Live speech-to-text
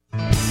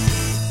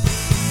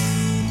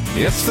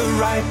It's the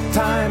right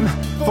time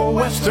for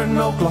Western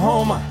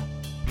Oklahoma.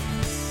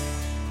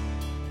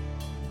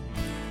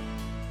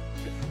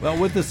 Well,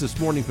 with us this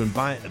morning from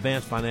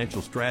Advanced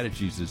Financial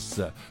Strategies is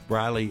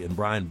Briley and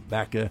Brian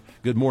Baca.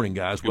 Good morning,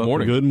 guys. Good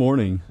morning. Good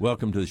morning.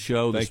 Welcome to the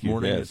show this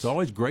morning. Yes. It's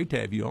always great to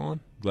have you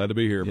on. Glad to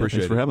be here. Appreciate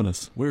Thanks it. for having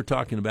us. We were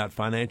talking about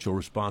financial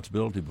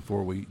responsibility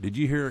before we. Did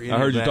you hear? Any I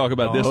heard of you that? talk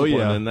about Oh, discipline,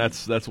 yeah. and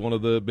that's one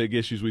of the big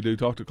issues we do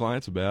talk to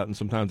clients about, and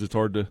sometimes it's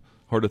hard to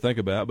think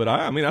about. But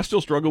I mean, I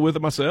still struggle with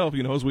it myself.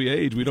 You know, as we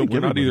age, we're not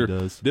everybody either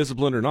does.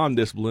 disciplined or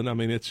non-disciplined. I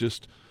mean, it's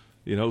just,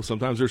 you know,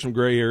 sometimes there's some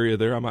gray area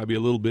there. I might be a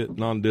little bit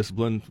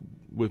non-disciplined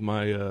with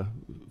my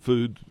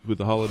food with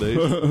the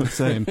holidays.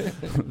 Same.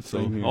 So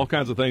Same here. all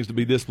kinds of things to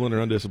be disciplined or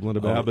undisciplined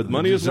about. But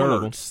money is one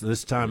of them. Desserts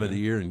this time of the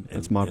year, and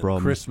That's my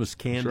problem. Christmas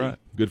candy. That's right.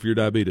 Good for your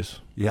diabetes.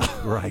 Yeah,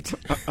 right.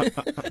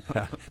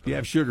 If you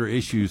have sugar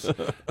issues,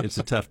 it's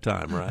a tough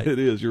time, right? It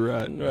is. You're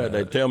right. Right,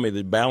 they tell me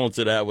to balance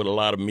it out with a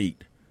lot of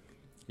meat.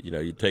 You know,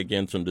 you take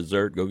in some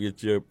dessert, go get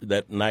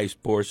that nice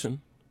portion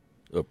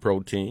of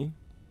protein,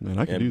 Man,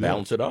 I can do and that.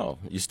 balance it all.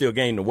 You still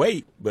gain the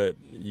weight, but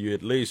you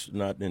at least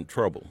not in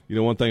trouble. You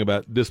know, one thing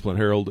about discipline,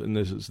 Harold, and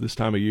this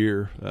time of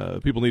year,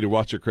 people need to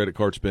watch their credit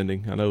card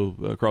spending. I know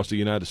across the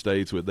United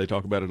States, they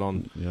talk about it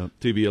on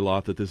TV a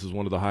lot, that this is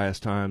one of the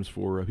highest times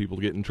for people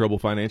to get in trouble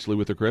financially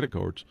with their credit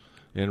cards.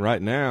 And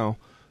right now,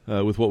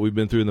 with what we've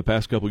been through in the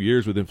past couple of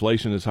years, with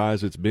inflation as high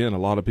as it's been, a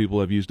lot of people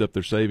have used up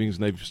their savings,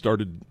 and they've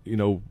started, you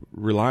know,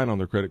 relying on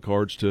their credit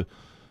cards to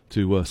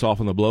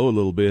soften the blow a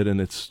little bit,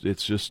 and it's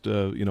just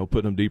you know,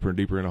 putting them deeper and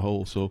deeper in a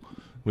hole. So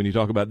when you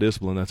talk about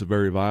discipline, that's a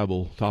very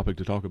viable topic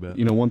to talk about.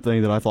 You know, one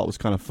thing that I thought was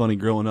kind of funny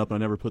growing up, and I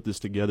never put this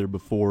together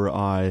before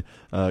I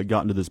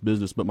got into this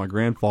business, but my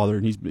grandfather,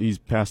 and he's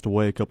passed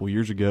away a couple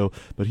years ago,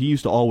 but he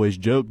used to always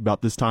joke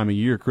about this time of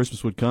year,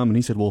 Christmas would come, and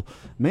he said, well,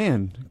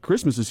 man,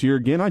 Christmas is here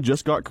again. I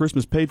just got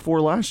Christmas paid for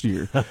last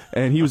year.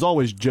 And he was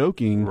always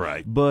joking.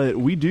 Right. But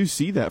we do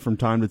see that from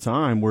time to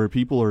time where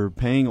people are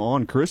paying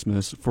on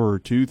Christmas for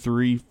 2,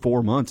 3,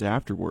 4 months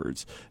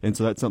afterwards. And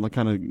so that's something that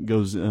kind of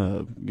goes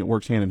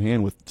works hand in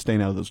hand with staying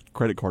out of those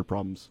credit card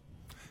problems.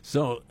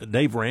 So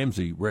Dave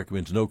Ramsey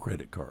recommends no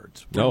credit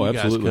cards. Where No, do you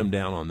absolutely. guys come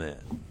down on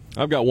that?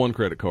 I've got one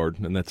credit card,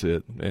 and that's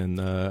it.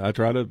 And I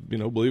try to, you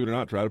know, believe it or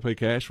not, try to pay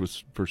cash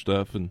for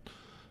stuff. And,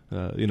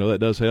 you know, that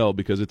does help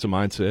because it's a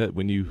mindset.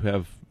 When you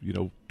have, you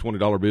know,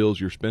 $20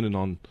 bills you're spending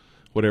on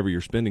whatever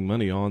you're spending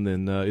money on,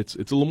 then it's a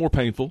little more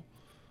painful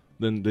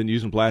than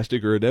using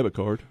plastic or a debit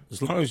card.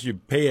 As long as you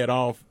pay it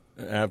off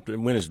after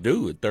when it's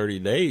due at 30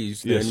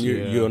 days, Yes. then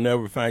you'll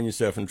never find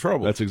yourself in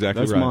trouble. That's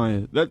exactly That's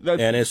right.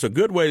 And it's a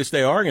good way to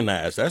stay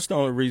organized. That's the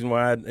only reason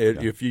why,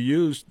 if you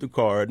use the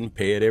card and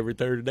pay it every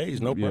 30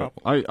 days, no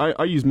problem.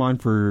 I use mine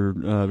for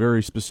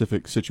very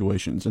specific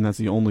situations, and that's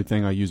the only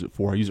thing I use it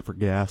for. I use it for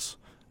gas,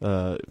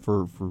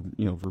 for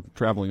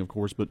traveling, of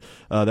course, but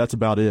that's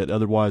about it.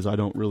 Otherwise, I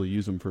don't really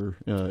use them for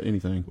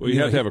anything. Well, you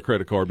have to have a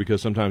credit card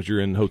because sometimes you're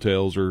in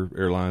hotels or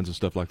airlines and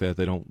stuff like that.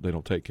 They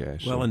don't take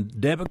cash. Well, so.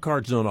 and debit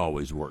cards don't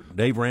always work.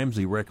 Dave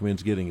Ramsey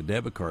recommends getting a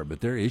debit card,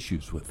 but there are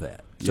issues with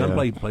that. Some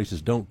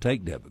places don't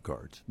take debit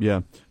cards.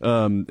 Yeah,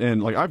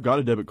 and like I've got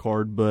a debit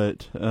card,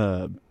 but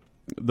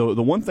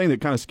the one thing that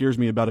kind of scares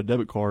me about a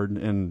debit card,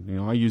 and you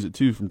know I use it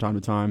too from time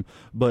to time,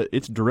 but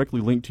it's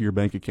directly linked to your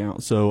bank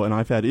account. So, and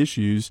I've had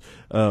issues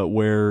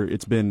where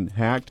it's been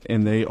hacked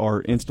and they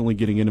are instantly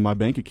getting into my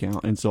bank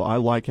account, and so I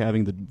like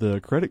having the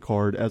credit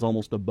card as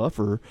almost a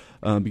buffer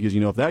because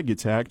you know if that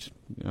gets hacked,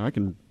 I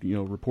can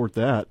report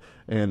that,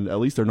 and at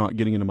least they're not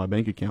getting into my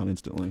bank account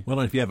instantly. Well,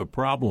 and if you have a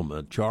problem,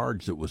 a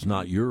charge that was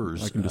not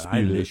yours, I can dispute I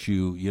had an it.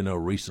 issue,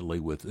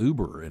 recently with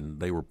Uber, and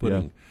they were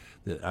putting.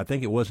 I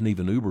think it wasn't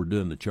even Uber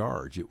doing the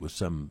charge; it was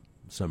some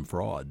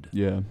fraud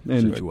Yeah,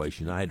 and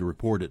situation. I had to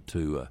report it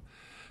to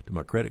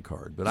my credit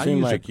card, but I Seems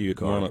use like a you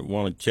card.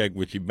 want to check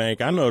with your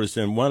bank. I noticed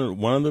in one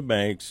of the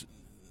banks,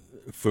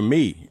 for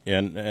me,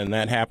 and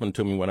that happened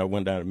to me when I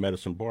went down to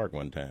Medicine Park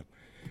one time.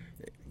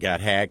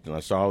 Got hacked, and I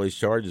saw all these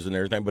charges and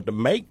everything. But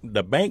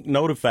the bank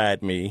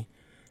notified me,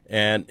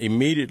 and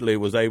immediately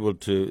was able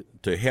to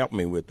help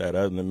me with that,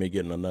 other than me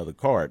getting another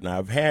card. Now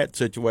I've had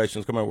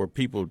situations come out where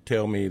people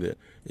tell me that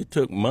it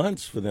took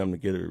months for them to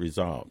get it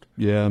resolved.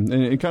 yeah,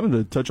 and kind of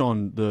to touch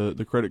on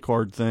the credit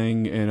card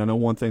thing, and I know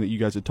one thing that you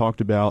guys had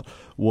talked about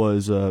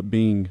was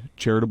being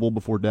charitable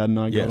before Dad and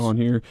I Yes. got on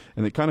here,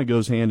 and it kind of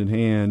goes hand in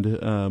hand.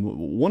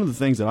 One of the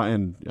things that I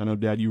know,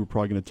 Dad, you were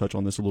probably going to touch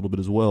on this a little bit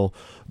as well,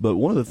 but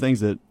one of the things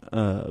that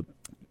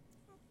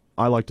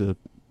I like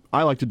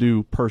to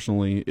do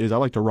personally is I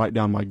like to write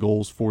down my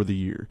goals for the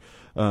year,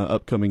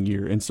 upcoming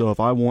year. And so if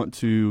I want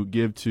to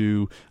give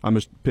to, I'm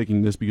just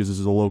picking this because this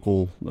is a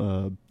local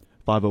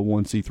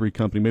 501c3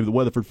 company, maybe the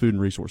Weatherford Food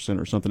and Resource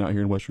Center, something out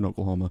here in western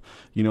Oklahoma,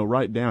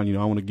 write down,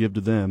 I want to give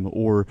to them,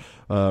 or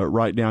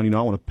write down,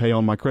 I want to pay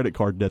on my credit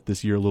card debt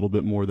this year a little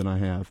bit more than I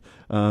have.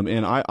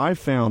 And I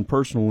found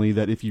personally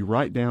that if you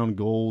write down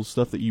goals,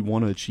 stuff that you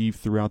want to achieve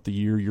throughout the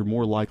year, you're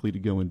more likely to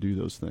go and do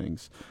those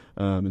things.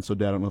 And so,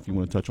 Dad, I don't know if you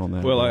want to touch on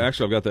that. Well, I've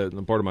got that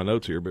in part of my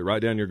notes here, but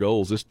write down your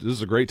goals. This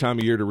is a great time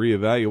of year to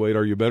reevaluate.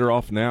 Are you better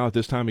off now at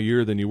this time of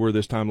year than you were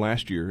this time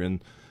last year?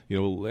 And,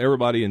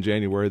 everybody in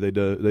January, they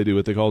do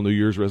what they call New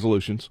Year's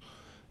resolutions.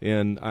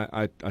 And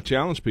I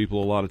challenge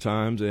people a lot of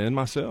times, and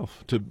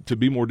myself, to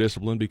be more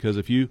disciplined, because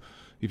if you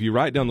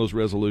write down those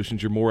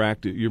resolutions, you're more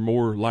active, you're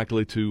more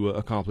likely to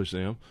accomplish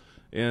them.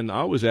 And I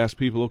always ask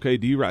people, okay,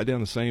 do you write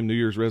down the same New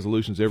Year's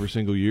resolutions every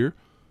single year?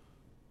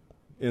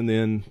 And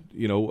then,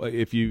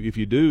 if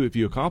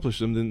you accomplish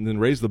them, then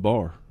raise the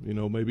bar.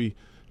 Maybe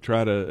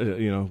try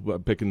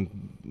to,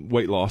 picking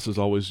weight loss is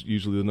always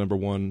usually the number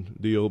one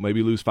deal.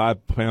 Maybe lose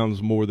 5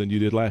 pounds more than you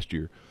did last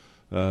year.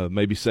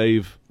 Maybe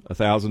save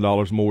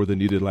 $1,000 more than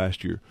you did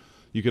last year.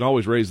 You can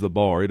always raise the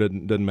bar. It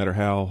doesn't matter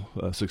how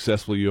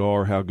successful you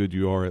are, how good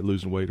you are at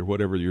losing weight, or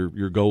whatever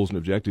your goals and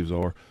objectives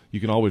are. You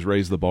can always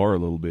raise the bar a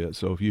little bit.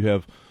 So if you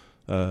have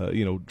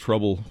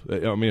trouble.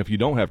 If you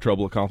don't have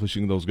trouble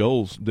accomplishing those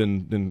goals,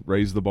 then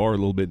raise the bar a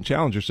little bit and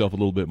challenge yourself a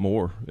little bit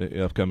more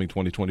upcoming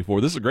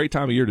 2024. This is a great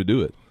time of year to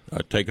do it.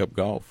 Take up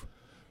golf.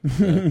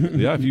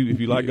 Yeah, if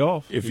you like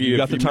golf, if you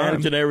got the time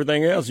and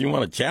everything else, you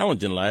want a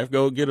challenge in life,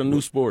 go get a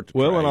new sport to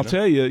well, try, and I'll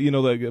tell you,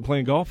 that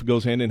playing golf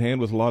goes hand in hand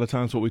with a lot of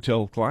times what we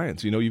tell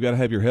clients. You've got to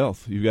have your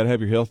health. You've got to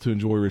have your health to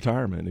enjoy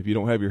retirement. If you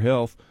don't have your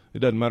health, it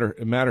doesn't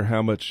matter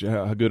how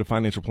good a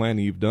financial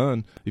planning you've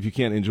done. If you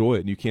can't enjoy it,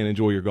 and you can't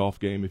enjoy your golf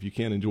game, if you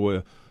can't enjoy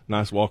a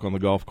nice walk on the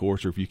golf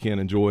course, or if you can't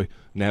enjoy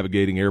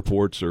navigating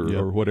airports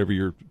or whatever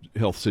your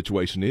health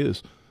situation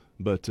is.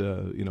 But,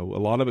 a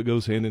lot of it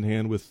goes hand in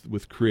hand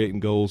with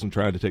creating goals and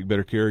trying to take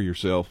better care of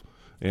yourself.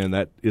 And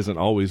that isn't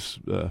always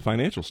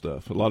financial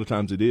stuff. A lot of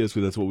times it is,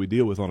 because that's what we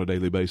deal with on a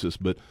daily basis.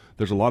 But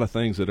there's a lot of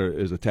things that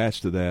is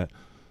attached to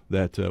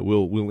that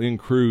will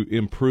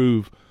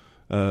improve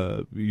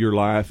your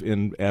life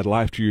and add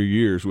life to your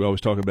years. We always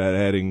talk about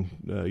adding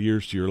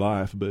years to your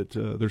life, but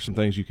there's some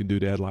things you can do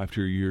to add life to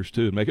your years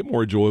too, and make it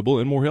more enjoyable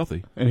and more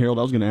healthy. And Harold,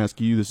 I was going to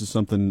ask you, this is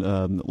something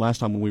last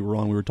time when we were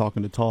on, we were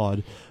talking to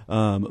Todd,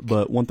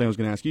 but one thing I was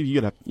going to ask you,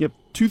 you have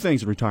two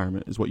things in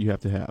retirement is what you have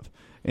to have.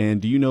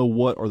 And do you know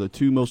what are the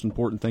two most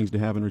important things to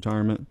have in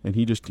retirement? And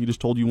he just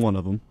told you one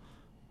of them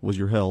was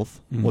your health.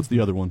 Mm-hmm. What's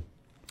the other one?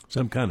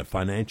 Some kind of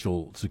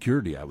financial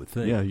security, I would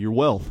think. Yeah, your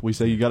wealth. We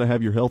say you got to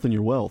have your health and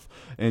your wealth.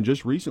 And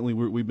just recently,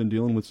 we've been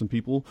dealing with some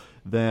people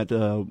that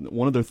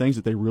one of their things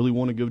that they really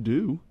want to go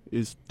do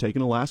is take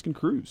an Alaskan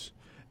cruise.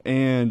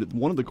 And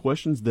one of the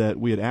questions that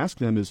we had asked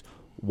them is,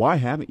 why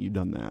haven't you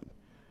done that?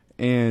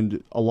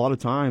 And a lot of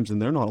times,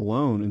 and they're not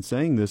alone in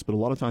saying this, but a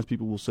lot of times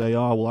people will say,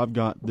 oh, well, I've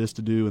got this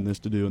to do and this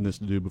to do and this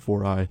to do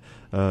before I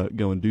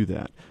go and do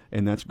that.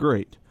 And that's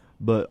great.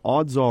 But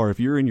odds are, if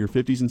you're in your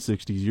 50s and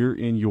 60s, you're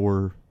in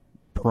your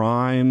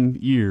prime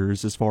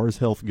years as far as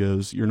health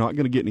goes, you're not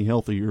going to get any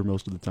healthier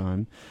most of the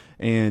time.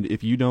 And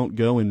if you don't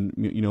go and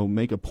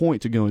make a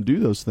point to go and do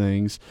those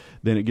things,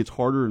 then it gets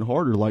harder and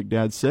harder. Like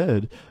Dad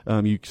said,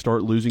 you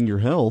start losing your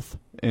health,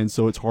 and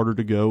so it's harder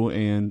to go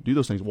and do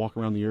those things, walk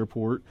around the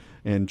airport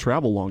and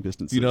travel long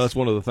distances. That's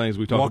one of the things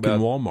we talk about.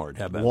 Walk in Walmart.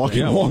 How about walk that?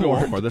 in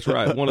Walmart. That's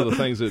right. One of the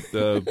things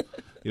that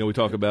we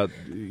talk about,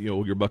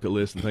 your bucket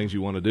list and things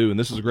you want to do, and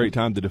this is a great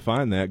time to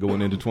define that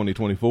going into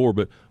 2024.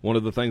 But one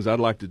of the things I'd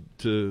like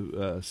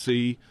to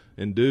see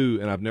and do,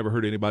 and I've never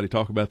heard anybody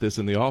talk about this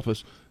in the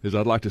office, is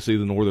I'd like to see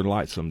the Northern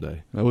Lights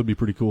someday. That would be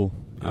pretty cool.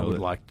 I would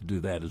like to do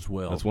that as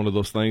well. That's one of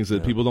those things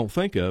that people don't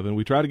think of, and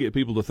we try to get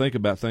people to think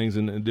about things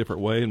in a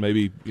different way, and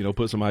maybe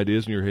put some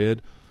ideas in your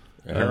head.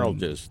 Harold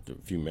just a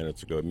few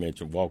minutes ago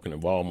mentioned walking in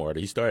Walmart.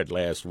 He started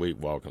last week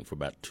walking for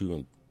about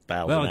 2,000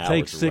 Well, it hours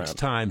takes 6 around.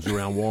 times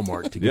around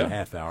Walmart to get a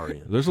half hour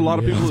in. There's a lot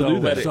of people that do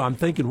that. So I'm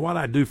thinking what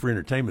I do for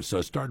entertainment, so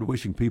I started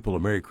wishing people a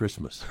Merry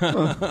Christmas.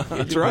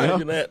 That's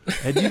right.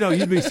 And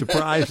you'd be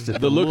surprised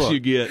at the looks look. you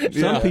get.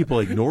 Some people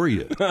ignore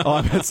you.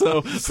 I bet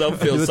so. Some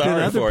feel But then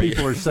sorry other for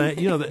people you. are saying,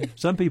 that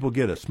some people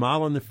get a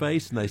smile on their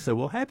face and they say,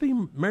 well, happy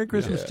Merry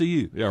Christmas to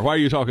you. Yeah, why are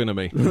you talking to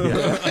me?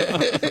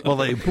 Yeah. Well,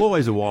 the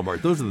employees of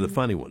Walmart, those are the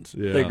funny ones.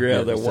 Yeah. They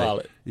grab their Say,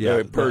 wallet,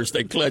 their purse,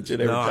 they clutch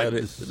it every time.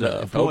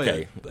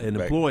 An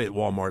employee at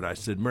Walmart, I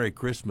said, Merry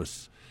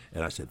Christmas.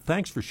 And I said,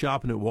 thanks for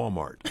shopping at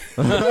Walmart.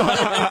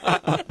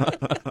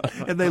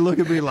 And they look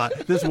at me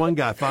like, this one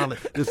guy finally,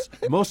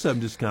 most of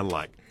them just kind of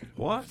like,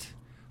 what?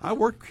 I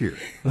work here.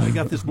 I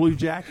got this blue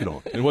jacket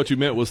on. And what you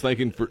meant was thank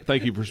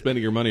you for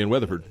spending your money in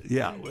Weatherford.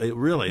 Yeah,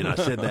 really. And I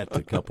said that to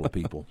a couple of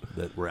people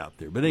that were out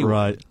there. But anyway,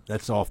 right.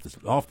 That's off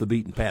the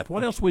beaten path.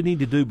 What else we need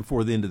to do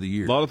before the end of the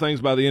year? A lot of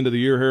things by the end of the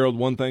year, Harold.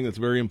 One thing that's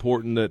very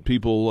important that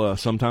people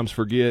sometimes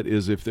forget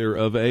is if they're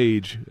of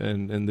age,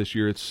 and this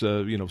year it's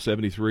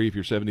 73. If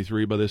you're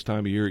 73 by this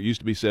time of year, it used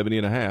to be 70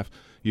 and a half.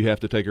 You have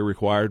to take a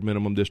required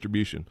minimum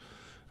distribution.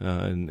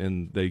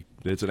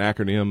 It's an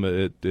acronym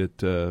at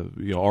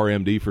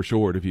RMD for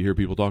short. If you hear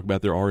people talk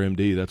about their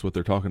RMD, that's what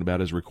they're talking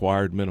about is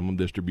required minimum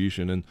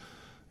distribution.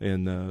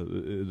 And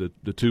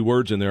the two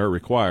words in there are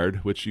required,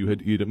 which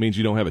it means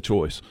you don't have a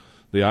choice.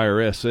 The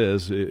IRS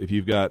says if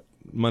you've got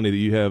money that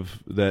you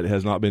have that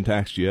has not been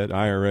taxed yet,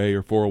 IRA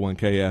or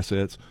 401k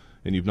assets,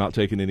 and you've not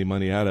taken any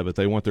money out of it,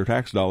 they want their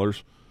tax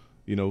dollars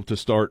to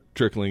start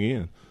trickling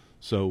in.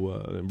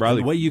 So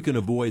Riley, the way you can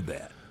avoid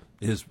that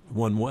is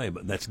one way,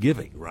 but that's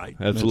giving, right?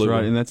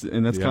 Absolutely, that's right,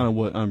 and that's kind of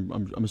what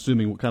I'm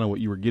assuming kind of what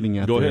you were getting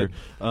at. Go there.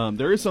 ahead.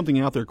 There is something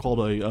out there called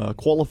a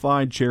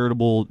qualified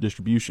charitable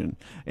distribution,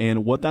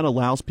 and what that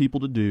allows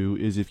people to do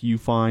is if you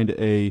find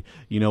a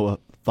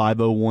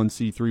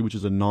 501c3, which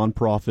is a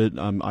nonprofit.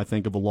 I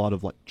think of a lot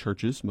of like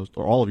churches, most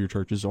or all of your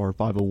churches are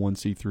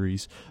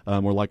 501c3s,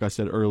 or like I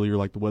said earlier,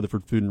 like the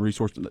Weatherford Food and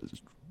Resource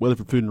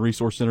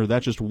Center.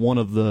 That's just one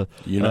of the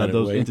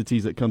those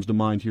entities that comes to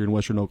mind here in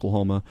Western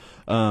Oklahoma.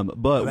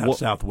 But about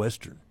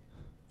Southwestern,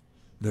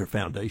 their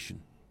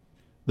foundation.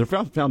 Their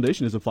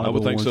foundation is a 501c3, I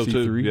would think so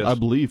too, yes. I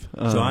believe.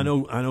 So I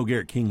know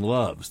Garrett King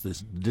loves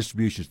this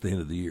distributions at the end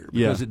of the year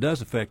because it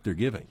does affect their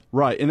giving.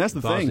 Right, and that's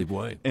the thing. Positive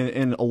way.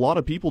 And a lot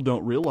of people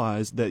don't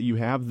realize that you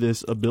have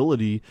this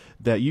ability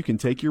that you can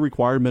take your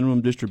required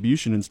minimum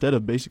distribution instead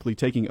of basically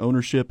taking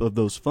ownership of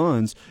those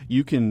funds.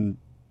 You can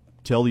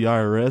tell the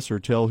IRS or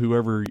tell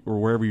whoever or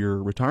wherever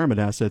your retirement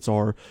assets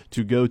are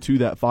to go to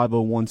that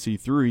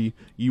 501c3.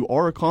 You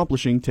are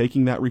accomplishing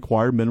taking that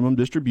required minimum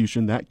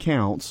distribution. That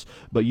counts,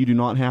 but you do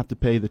not have to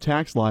pay the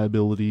tax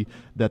liability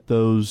that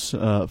those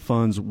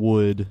funds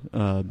would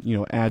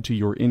add to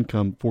your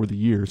income for the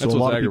year. So that's a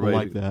lot of people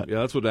like that. Yeah,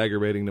 that's what's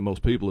aggravating to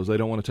most people is they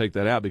don't want to take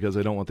that out because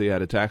they don't want the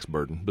added tax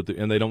burden,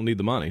 and they don't need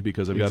the money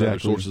because they've got other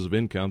sources of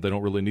income. They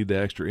don't really need the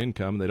extra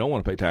income. They don't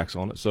want to pay tax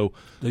on it. So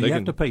do you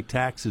have to pay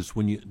taxes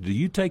do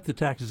you take the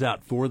taxes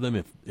out for them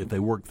if they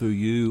work through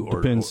you,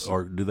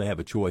 or do they have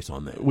a choice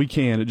on that? We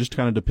can. It just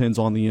kind of depends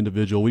on the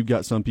individual. We've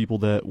got some people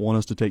that want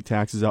us to take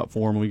taxes out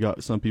for them, and we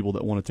got some people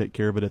that want to take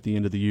care of it at the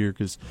end of the year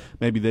because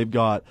maybe they've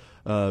got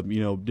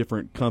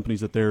different companies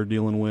that they're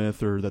dealing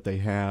with or that they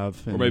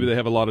have, or maybe they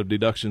have a lot of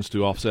deductions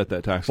to offset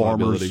that tax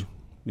liability.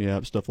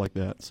 Yeah, stuff like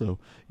that. So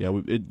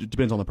it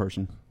depends on the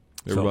person.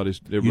 Everybody's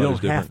different.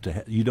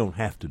 You don't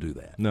have to do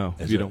that. No,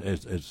 you don't.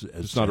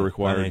 It's not a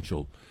required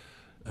financial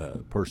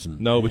person.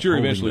 No, but you're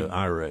eventually the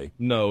IRA.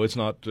 No, it's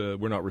not.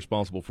 We're not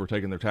responsible for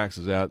taking their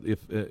taxes out.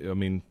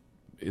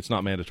 It's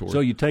not mandatory. So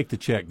you take the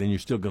check, then you're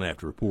still going to have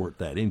to report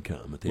that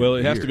income at the end Well,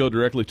 of it the has year. to go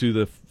directly to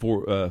the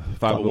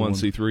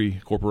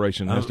 501c3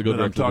 corporation. It has to go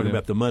directly. I'm talking to them.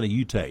 about the money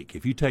you take.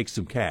 If you take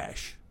some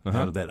cash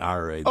out of that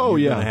IRA, then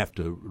you're going to have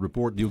to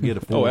report. You'll get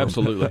a form. Oh,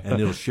 absolutely.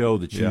 And it'll show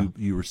that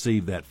you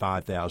received that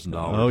 $5,000.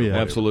 Oh, yeah.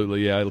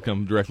 Absolutely. Yeah, it'll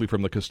come directly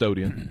from the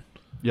custodian.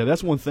 Yeah,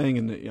 that's one thing,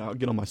 and I'll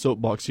get on my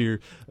soapbox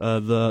here.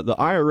 The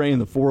IRA and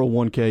the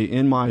 401k,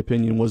 in my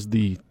opinion, was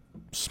the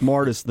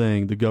smartest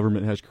thing the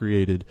government has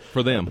created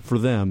for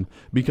them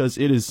because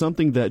it is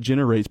something that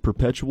generates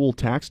perpetual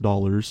tax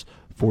dollars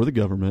for the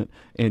government,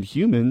 and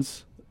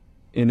humans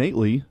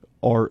innately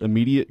are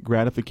immediate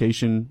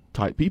gratification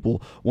type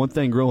people. One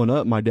thing growing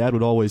up, my dad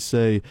would always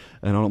say,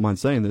 and I don't mind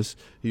saying this,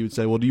 he would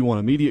say, well, do you want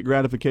immediate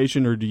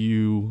gratification or do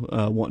you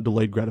want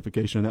delayed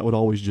gratification? And that would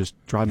always just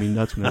drive me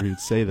nuts whenever he would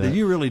say that. Did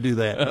you really do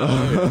that?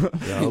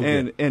 Yeah,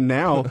 okay. And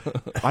now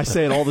I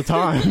say it all the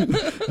time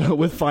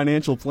with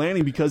financial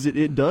planning because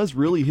it does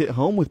really hit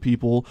home with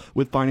people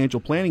with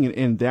financial planning,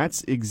 and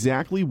that's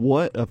exactly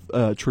what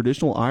a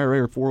traditional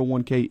IRA or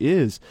 401k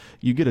is.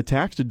 You get a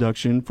tax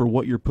deduction for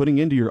what you're putting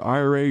into your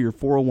IRA or your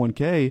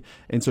 401k,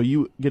 and so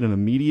you get an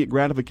immediate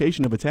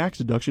gratification of a tax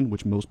deduction,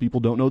 which most people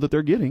don't know that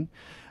they're getting.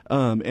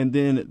 And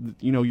then,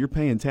 you're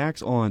paying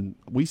tax on,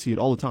 we see it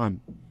all the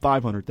time,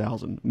 $500,000,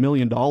 $1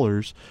 million,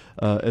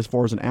 as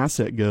far as an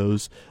asset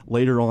goes.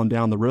 Later on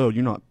down the road,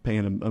 you're not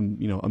paying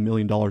 $1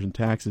 million in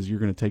taxes. You're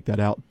going to take that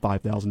out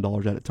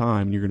 $5,000 at a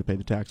time, and you're going to pay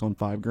the tax on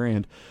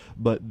 $5,000.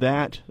 But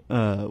that,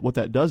 what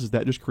that does is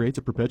that just creates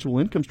a perpetual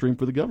income stream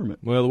for the government.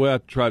 Well, the way I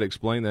try to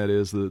explain that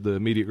is the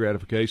immediate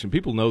gratification.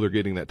 People know they're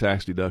getting that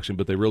tax deduction,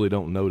 but they really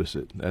don't notice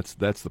it. That's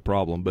the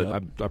problem. But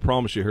yep. I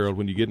promise you, Harold,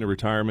 when you get into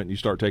retirement and you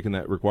start taking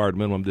that required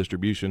minimum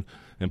distribution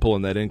and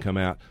pulling that income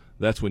out,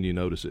 that's when you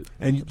notice it.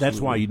 And that's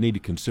why you need to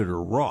consider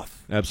a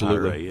Roth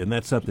Absolutely. IRA, and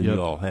that's something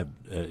you all have.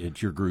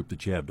 It's your group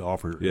that you have to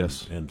offer.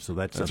 Yes, and so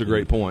that's a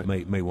great point.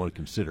 May want to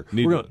consider.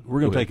 We're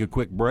going to take a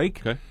quick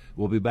break. Okay.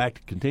 We'll be back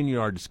to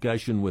continue our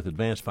discussion with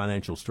Advanced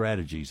Financial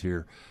Strategies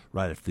here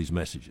right after these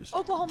messages.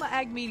 Oklahoma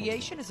Ag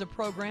Mediation is a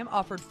program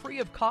offered free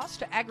of cost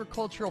to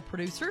agricultural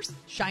producers.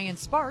 Cheyenne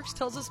Sparks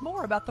tells us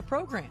more about the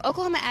program.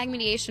 Oklahoma Ag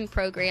Mediation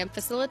program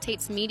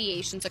facilitates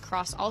mediations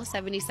across all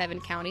 77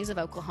 counties of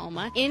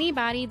Oklahoma.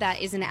 Anybody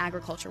that is in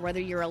agriculture,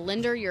 whether you're a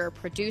lender, you're a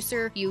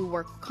producer, you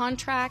work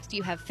contract,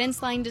 you have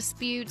fence line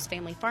disputes,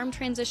 family farm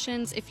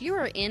transitions, if you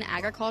are in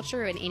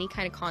agriculture or in any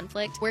kind of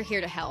conflict, we're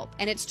here to help.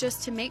 And it's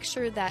just to make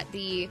sure that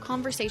the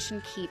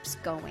conversation keeps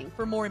going.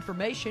 For more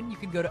information, you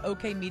can go to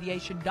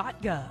okmediation.gov.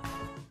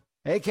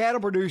 Hey, cattle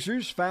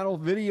producers, final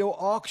video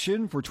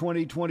auction for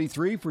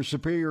 2023 for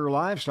Superior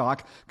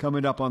Livestock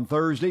coming up on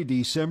Thursday,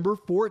 December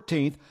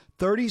 14th.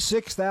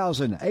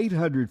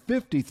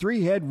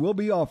 36,853 head will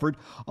be offered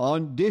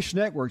on Dish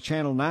Network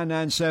Channel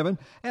 997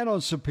 and on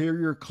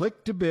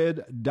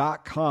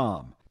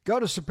SuperiorClickToBid.com. Go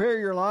to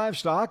Superior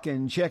Livestock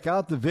and check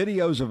out the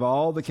videos of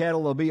all the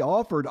cattle that will be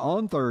offered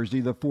on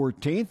Thursday the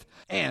 14th.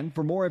 And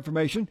for more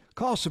information,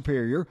 call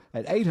Superior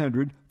at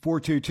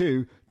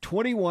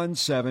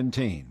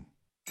 800-422-2117.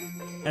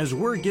 As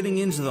we're getting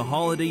into the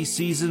holiday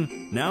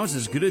season, now's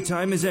as good a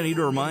time as any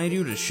to remind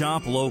you to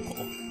shop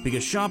local.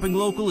 Because shopping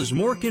local is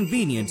more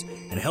convenient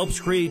and helps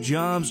create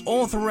jobs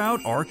all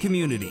throughout our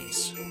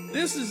communities.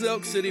 This is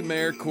Elk City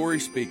Mayor Corey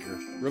Speaker,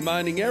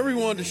 reminding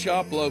everyone to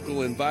shop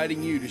local,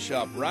 inviting you to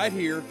shop right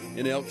here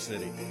in Elk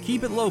City.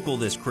 Keep it local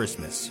this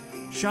Christmas.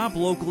 Shop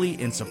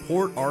locally and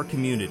support our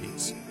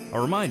communities.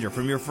 A reminder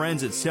from your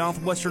friends at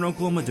Southwestern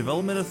Oklahoma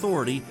Development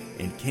Authority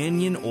and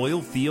Canyon Oil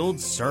Field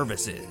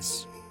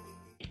Services.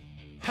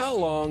 How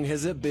long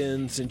has it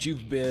been since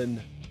you've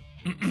been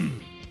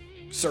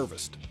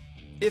serviced?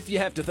 If you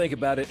have to think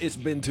about it, it's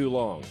been too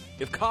long.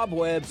 If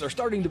cobwebs are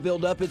starting to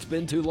build up, it's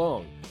been too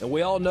long. And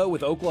we all know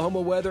with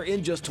Oklahoma weather,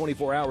 in just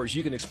 24 hours,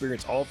 you can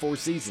experience all 4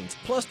 seasons,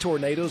 plus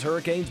tornadoes,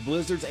 hurricanes,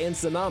 blizzards, and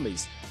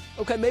tsunamis.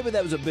 Okay, maybe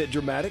that was a bit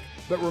dramatic,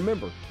 but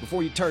remember,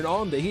 before you turn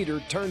on the heater,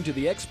 turn to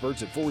the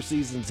experts at 4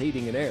 Seasons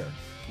Heating and Air,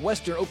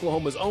 Western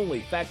Oklahoma's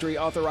only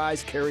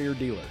factory-authorized Carrier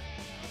dealer.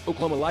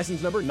 Oklahoma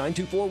license number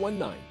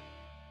 92419.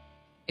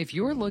 If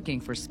you're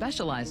looking for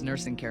specialized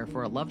nursing care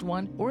for a loved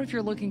one, or if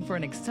you're looking for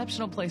an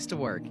exceptional place to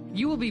work,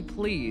 you will be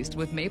pleased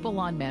with Maple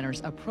Lawn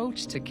Manor's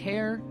approach to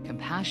care,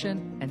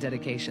 compassion, and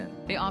dedication.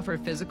 They offer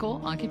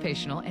physical,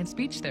 occupational, and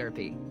speech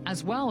therapy,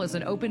 as well as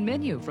an open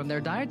menu from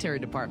their dietary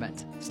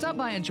department. Stop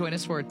by and join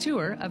us for a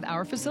tour of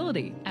our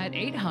facility at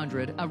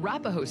 800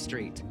 Arapahoe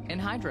Street in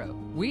Hydro.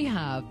 We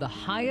have the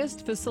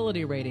highest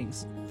facility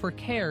ratings for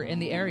care in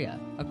the area,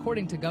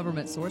 according to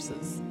government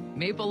sources.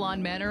 Maple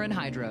Lawn Manor in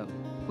Hydro.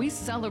 We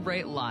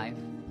celebrate life.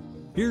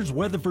 Here's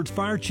Weatherford's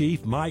Fire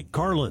Chief, Mike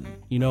Carlin.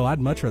 You know, I'd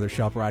much rather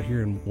shop right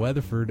here in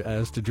Weatherford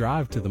as to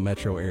drive to the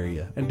metro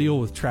area and deal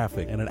with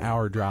traffic and an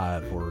hour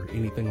drive or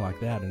anything like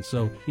that. And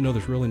so, you know,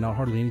 there's really not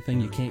hardly anything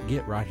you can't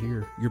get right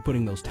here. You're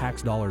putting those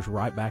tax dollars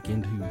right back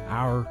into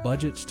our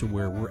budgets to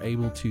where we're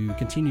able to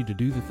continue to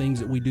do the things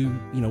that we do,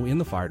 you know, in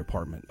the fire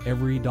department.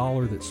 Every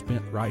dollar that's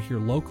spent right here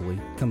locally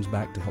comes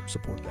back to help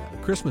support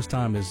that. Christmas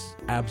time is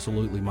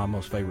absolutely my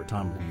most favorite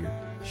time of the year.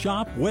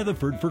 Shop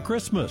Weatherford for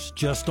Christmas,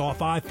 just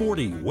off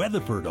I-40,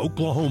 Weatherford,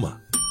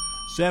 Oklahoma.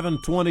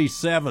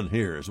 7:27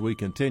 here as we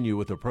continue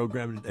with the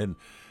program, and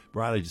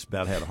Briley just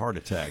about had a heart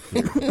attack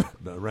here.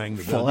 Rang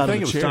the bell. I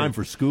think it was time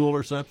for school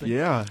or something.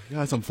 Yeah,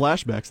 got some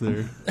flashbacks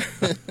there.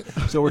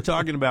 So we're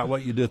talking about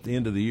what you did at the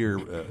end of the year,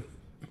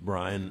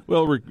 Brian.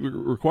 Well,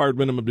 required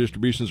minimum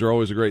distributions are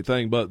always a great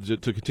thing, but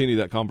to continue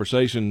that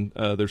conversation,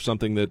 there's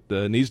something that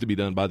needs to be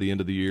done by the end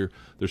of the year.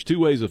 There's 2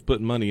 ways of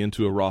putting money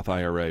into a Roth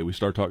IRA. We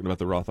start talking about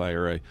the Roth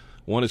IRA.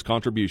 One is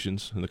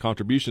contributions, and the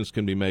contributions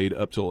can be made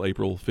up till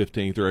April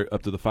 15th or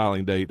up to the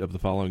filing date of the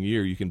following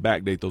year. You can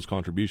backdate those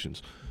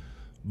contributions.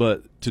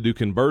 But to do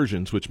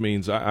conversions, which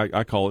means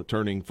I call it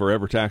turning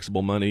forever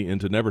taxable money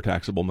into never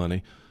taxable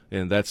money,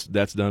 and that's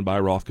done by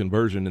Roth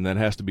conversion, and that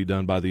has to be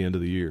done by the end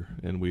of the year.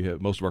 And we have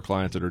most of our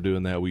clients that are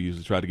doing that. We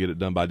usually try to get it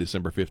done by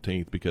December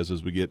 15th because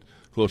as we get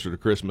closer to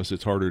Christmas,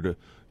 it's harder to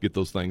get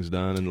those things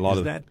done. And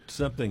is that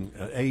something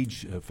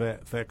age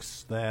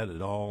affects that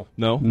at all?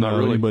 No, not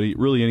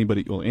really.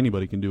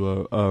 Anybody can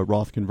do a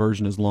Roth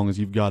conversion as long as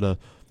you've got a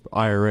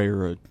IRA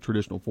or a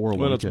traditional 401k.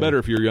 Well, it's better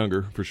if you're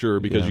younger, for sure,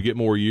 because you get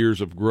more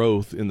years of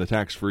growth in the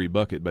tax-free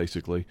bucket,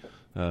 basically.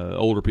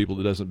 Older people,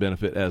 it doesn't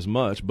benefit as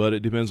much, but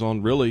it depends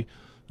on really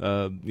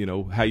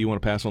how you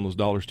want to pass on those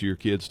dollars to your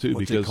kids, too.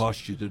 What's it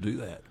cost you to do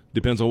that?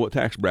 Depends on what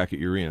tax bracket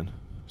you're in.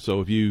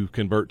 So if you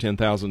convert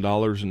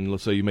 $10,000 and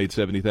let's say you made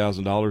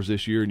 $70,000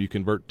 this year and you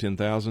convert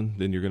 $10,000,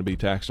 then you're going to be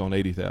taxed on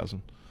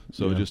 $80,000.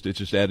 So it's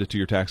just added to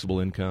your taxable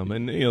income,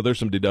 and there's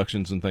some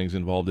deductions and things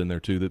involved in there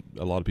too that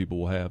a lot of people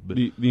will have. But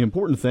the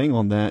important thing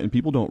on that, and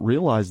people don't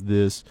realize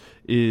this,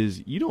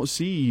 is you don't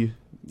see,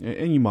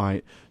 and you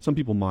might, some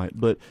people might,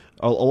 but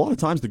a lot of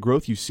times the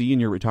growth you see in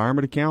your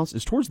retirement accounts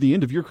is towards the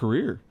end of your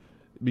career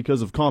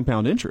because of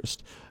compound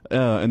interest,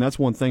 and that's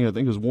one thing I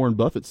think, as Warren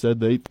Buffett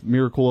said, the eighth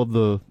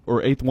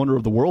wonder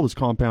of the world is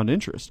compound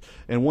interest.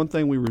 And one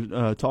thing we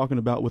were talking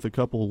about with a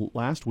couple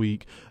last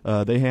week,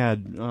 they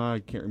had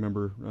I can't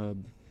remember.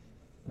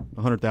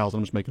 100,000.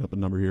 I'm just making up a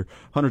number here.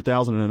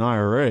 100,000 in an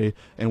IRA,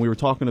 and we were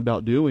talking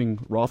about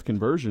doing Roth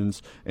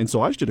conversions, and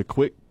so I just did a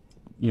quick,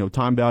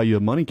 time value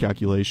of money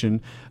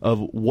calculation of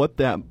what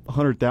that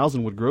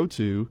 100,000 would grow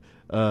to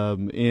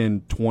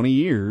in 20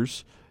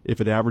 years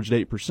if it averaged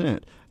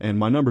 8%. And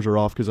my numbers are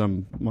off because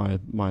my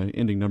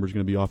ending number is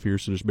going to be off here,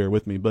 so just bear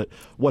with me. But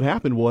what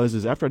happened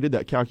is after I did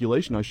that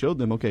calculation, I showed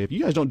them, okay, if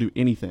you guys don't do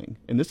anything,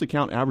 and this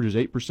account averages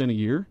 8% a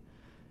year,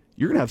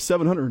 you're going to have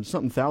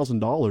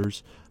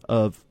 $700,000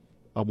 of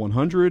a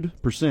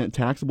 100%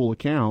 taxable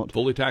account.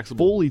 Fully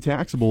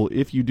taxable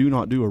if you do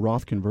not do a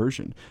Roth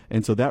conversion.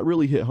 And so that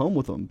really hit home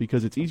with them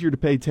because it's easier to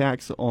pay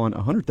tax on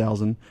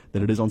 $100,000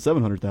 than it is on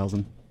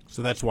 $700,000.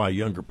 So that's why a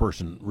younger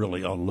person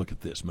really ought to look at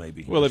this,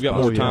 maybe. Well, they've got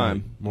more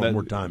time.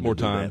 More time to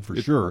do that, for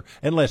sure.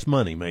 And less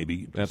money,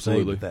 maybe,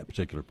 absolutely, at that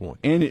particular point.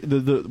 And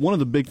the one of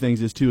the big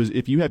things is, too, is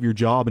if you have your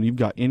job and you've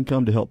got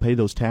income to help pay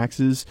those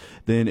taxes,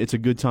 then it's a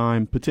good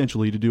time,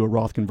 potentially, to do a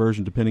Roth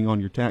conversion, depending on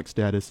your tax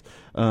status.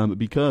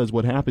 Because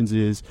what happens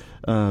is,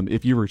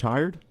 if you're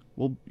retired,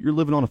 well, you're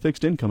living on a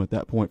fixed income at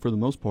that point for the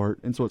most part,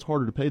 and so it's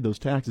harder to pay those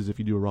taxes if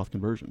you do a Roth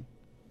conversion.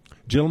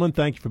 Gentlemen,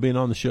 thank you for being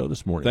on the show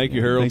this morning. Thank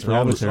you, Harold. Thanks for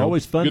having us, Harold.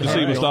 Always fun. Good to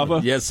see you,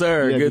 Mustafa. Yes,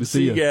 sir. Yeah, good to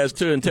see you guys,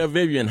 too. And tell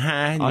Vivian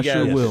hi. I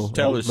sure will.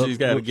 Tell her she's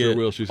got to get.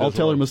 I'll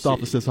tell her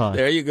Mustafa says hi.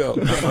 There you go.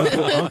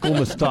 Uncle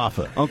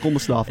Mustafa. Uncle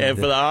Mustafa. And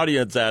for the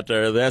audience out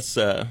there, that's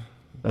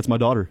my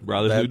daughter.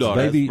 Brother's new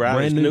daughter. Baby,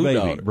 brand new baby.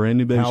 daughter. Brand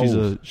new baby.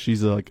 How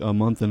She's like a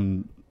month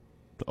and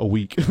a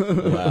week.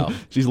 Wow.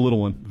 She's a little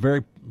one.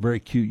 Very, very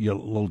cute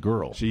little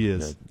girl. She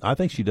is. I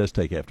think she does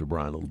take after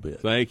Brian a little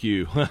bit. Thank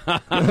you. My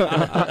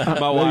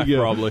wife,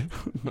 probably.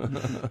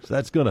 So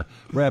that's going to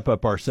wrap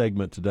up our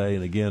segment today.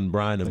 And again,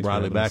 Brian and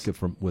Briley back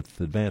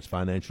with Advanced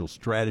Financial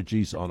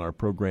Strategies on our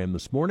program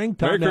this morning.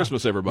 Merry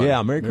Christmas, everybody.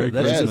 Yeah, Merry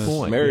Christmas. That's the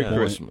point. Merry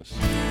Christmas.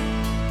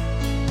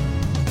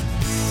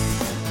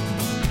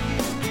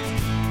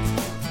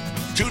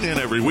 Tune in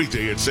every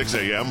weekday at 6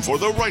 a.m. for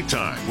The Right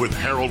Time with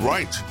Harold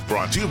Wright.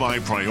 Brought to you by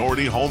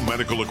Priority Home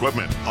Medical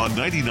Equipment on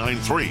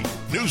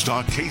 99.3 News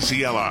Talk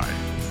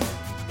KCLI.